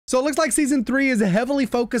So it looks like season 3 is heavily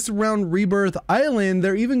focused around Rebirth Island.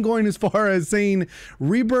 They're even going as far as saying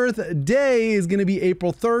Rebirth Day is going to be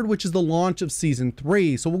April 3rd, which is the launch of season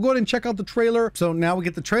 3. So we'll go ahead and check out the trailer. So now we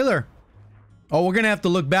get the trailer. Oh, we're going to have to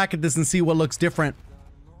look back at this and see what looks different.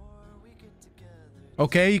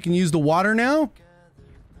 Okay, you can use the water now.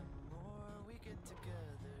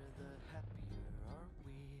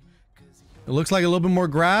 It looks like a little bit more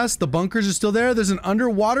grass. The bunkers are still there. There's an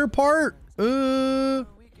underwater part.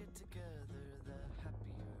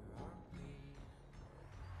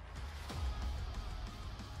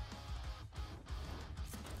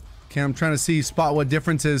 Okay, I'm trying to spot what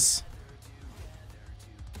difference is.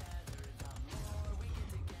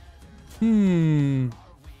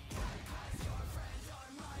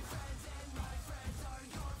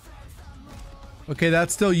 Okay,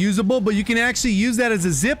 that's still usable, but you can actually use that as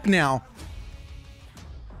a zip now.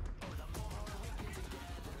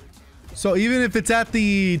 So even if it's at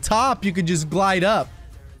the top, you could just glide up.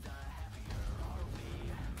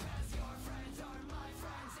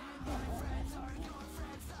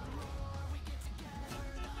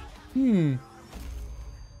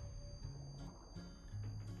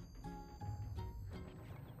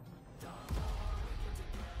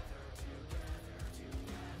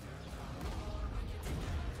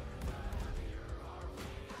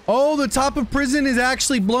 Oh, the top of prison is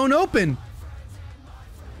actually blown open.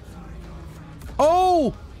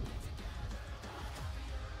 Oh!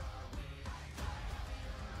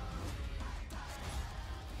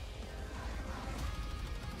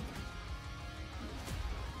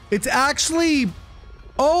 It's actually...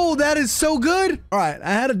 Oh, that is so good. All right,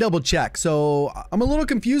 I had to double check. So I'm a little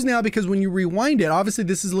confused now because when you rewind it, obviously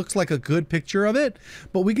this looks like a good picture of it,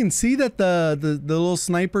 but we can see that the little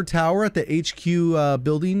sniper tower at the HQ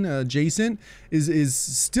building adjacent is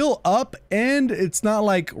still up, and it's not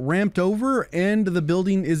like ramped over, and the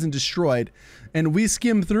building isn't destroyed. And we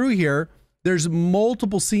skim through here, there's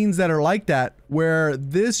multiple scenes that are like that, where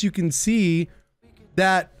this you can see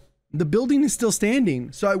that the building is still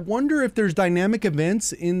standing. So I wonder if there's dynamic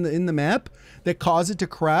events in the map that cause it to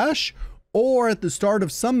crash, or at the start of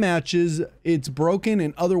some matches it's broken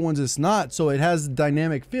and other ones it's not. So it has a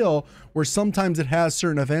dynamic feel where sometimes it has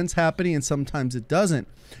certain events happening and sometimes it doesn't.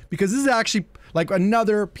 Because this is actually like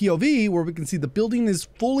another POV where we can see the building is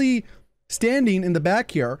fully standing in the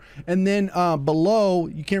back here, and then below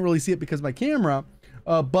you can't really see it because of my camera,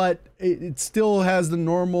 but it still has the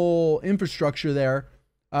normal infrastructure there.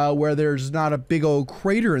 Where there's not a big old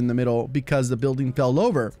crater in the middle because the building fell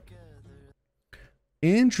over.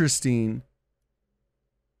 Interesting.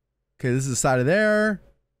 Okay, this is the side of there.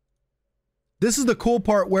 This is the cool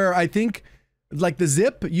part where I think, like the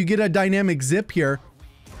zip, you get a dynamic zip here.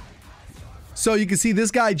 So you can see this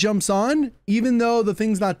guy jumps on, even though the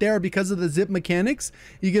thing's not there because of the zip mechanics.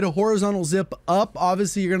 You get a horizontal zip up.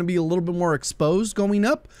 Obviously, you're going to be a little bit more exposed going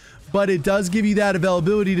up, but it does give you that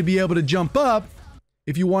availability to be able to jump up.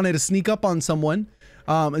 If you wanted to sneak up on someone.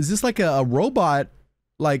 Is this like a robot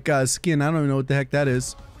like skin? I don't even know what the heck that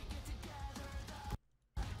is.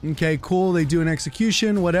 Okay, cool. They do an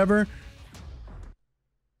execution, whatever.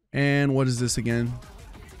 And what is this again?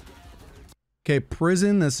 Okay,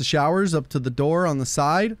 prison. That's the showers up to the door on the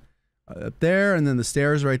side. Up there, and then the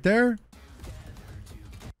stairs right there.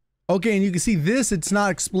 Okay, and you can see this. It's not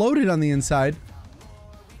exploded on the inside.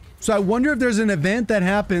 So I wonder if there's an event that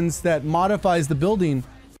happens that modifies the building.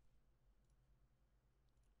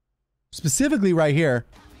 Specifically right here.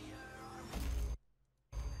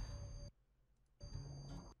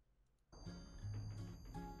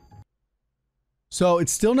 So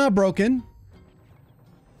it's still not broken.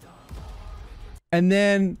 And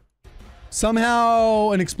then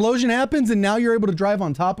somehow an explosion happens and now you're able to drive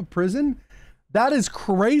on top of prison. That is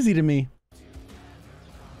crazy to me.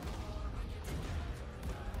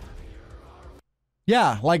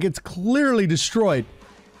 Yeah, like it's clearly destroyed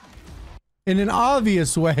in an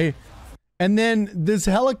obvious way. And then this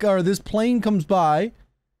this plane comes by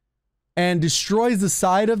and destroys the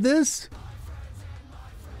side of this.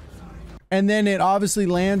 And then it obviously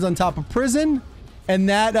lands on top of prison, and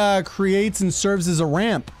that creates and serves as a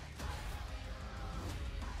ramp.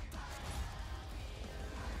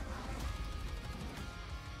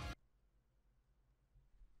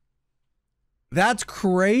 That's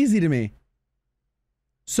crazy to me.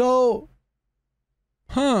 So,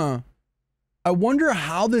 I wonder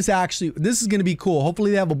how this is going to be cool.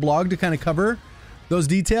 Hopefully they have a blog to kind of cover those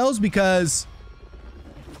details, because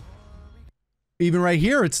even right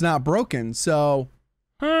here, it's not broken. So,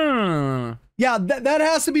 Yeah, that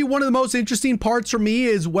has to be one of the most interesting parts for me,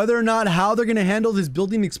 is whether or not how they're going to handle this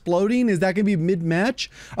building exploding. Is that going to be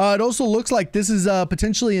mid-match? It also looks like this is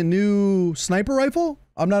potentially a new sniper rifle.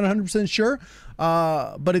 I'm not 100% sure,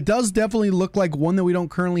 but it does definitely look like one that we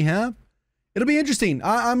don't currently have. It'll be interesting.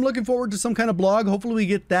 I'm looking forward to some kind of blog. Hopefully we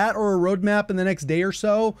get that or a roadmap in the next day or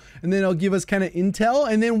so, and then it'll give us kind of intel.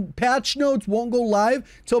 And then patch notes won't go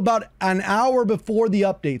live till about an hour before the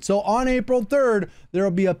update. So on April 3rd, there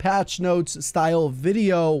will be a patch notes style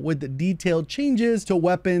video with the detailed changes to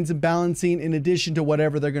weapons and balancing, in addition to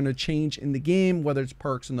whatever they're going to change in the game, whether it's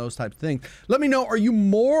perks and those types of things. Let me know, are you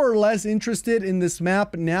more or less interested in this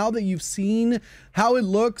map now that you've seen how it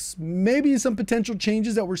looks? Maybe some potential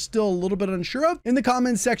changes that we're still a little bit unsure of in the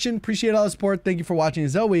comments section. Appreciate all the support. Thank you for watching.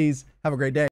 As always, have a great day.